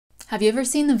Have you ever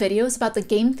seen the videos about the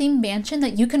game-themed mansion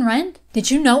that you can rent? Did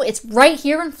you know it's right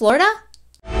here in Florida?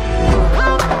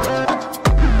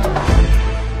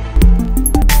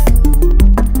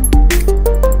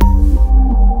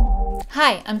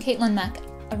 Hi, I'm Kaitlyn,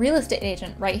 a real estate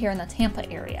agent right here in the Tampa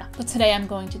area. But today I'm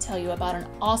going to tell you about an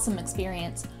awesome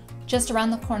experience just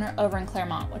around the corner over in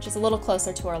Clermont, which is a little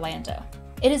closer to Orlando.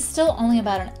 It is still only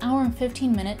about an hour and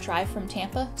 15-minute drive from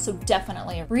Tampa, so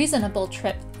definitely a reasonable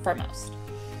trip for most.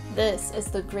 This is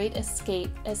the Great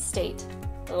Escape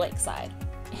Lakeside.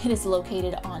 It is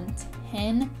located on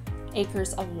 10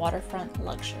 acres of waterfront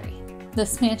luxury.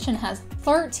 This mansion has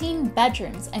 13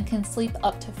 bedrooms and can sleep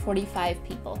up to 45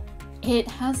 people.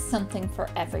 It has something for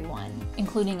everyone,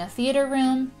 including a theater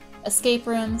room, escape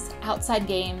rooms, outside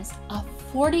games, a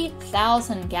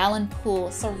 40,000-gallon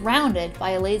pool surrounded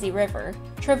by a lazy river,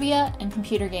 trivia and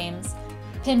computer games,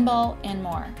 pinball, and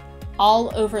more,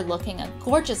 all overlooking a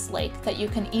gorgeous lake that you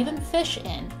can even fish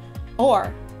in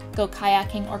or go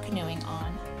kayaking or canoeing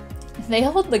on. They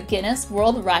hold the Guinness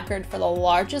World Record for the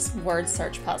largest word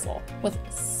search puzzle, with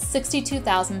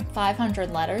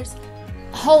 62,500 letters,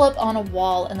 all up on a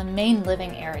wall in the main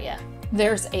living area.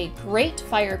 There's a great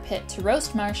fire pit to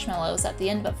roast marshmallows at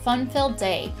the end of a fun-filled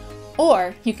day,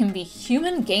 or you can be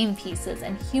human game pieces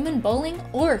in human bowling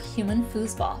or human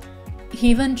foosball.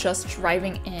 Even just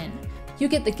driving in, you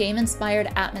get the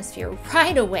game-inspired atmosphere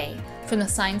right away from the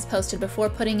signs posted before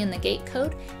putting in the gate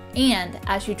code and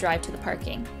as you drive to the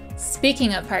parking.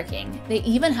 Speaking of parking, they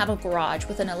even have a garage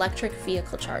with an electric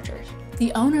vehicle charger.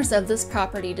 The owners of this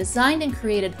property designed and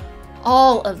created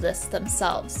all of this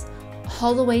themselves,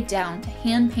 all the way down to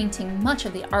hand-painting much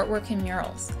of the artwork and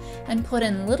murals, and put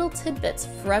in little tidbits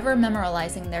forever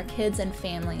memorializing their kids and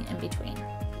family in between.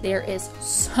 There is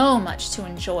so much to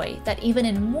enjoy that even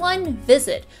in one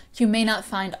visit, you may not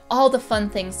find all the fun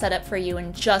things set up for you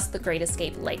in just the Great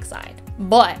Escape Lakeside.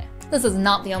 But this is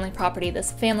not the only property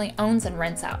this family owns and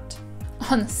rents out.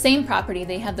 On the same property,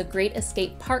 they have the Great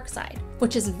Escape Parkside,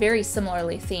 which is very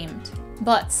similarly themed,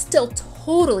 but still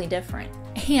totally different,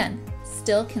 and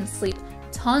still can sleep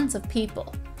tons of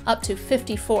people, up to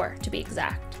 54 to be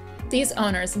exact. These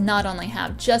owners not only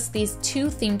have just these two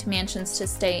themed mansions to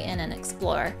stay in and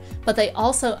explore, but they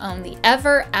also own the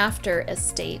Ever After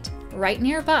Estate right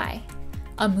nearby,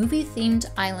 a movie-themed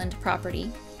island property,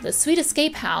 the Sweet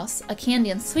Escape House, a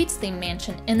candy and sweets themed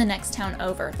mansion in the next town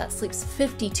over that sleeps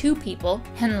 52 people,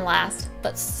 and last,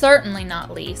 but certainly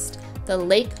not least, the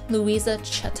Lake Louisa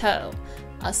Chateau,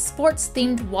 a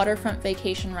sports-themed waterfront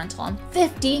vacation rental on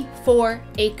 54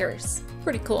 acres.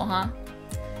 Pretty cool, huh?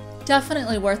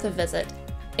 Definitely worth a visit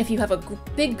if you have a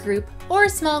big group or a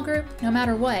small group, no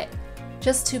matter what,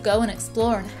 just to go and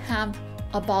explore and have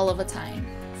a ball of a time.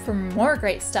 For more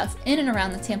great stuff in and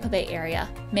around the Tampa Bay area,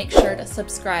 make sure to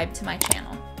subscribe to my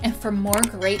channel. And for more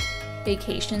great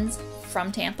vacations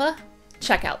from Tampa,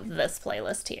 check out this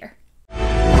playlist here.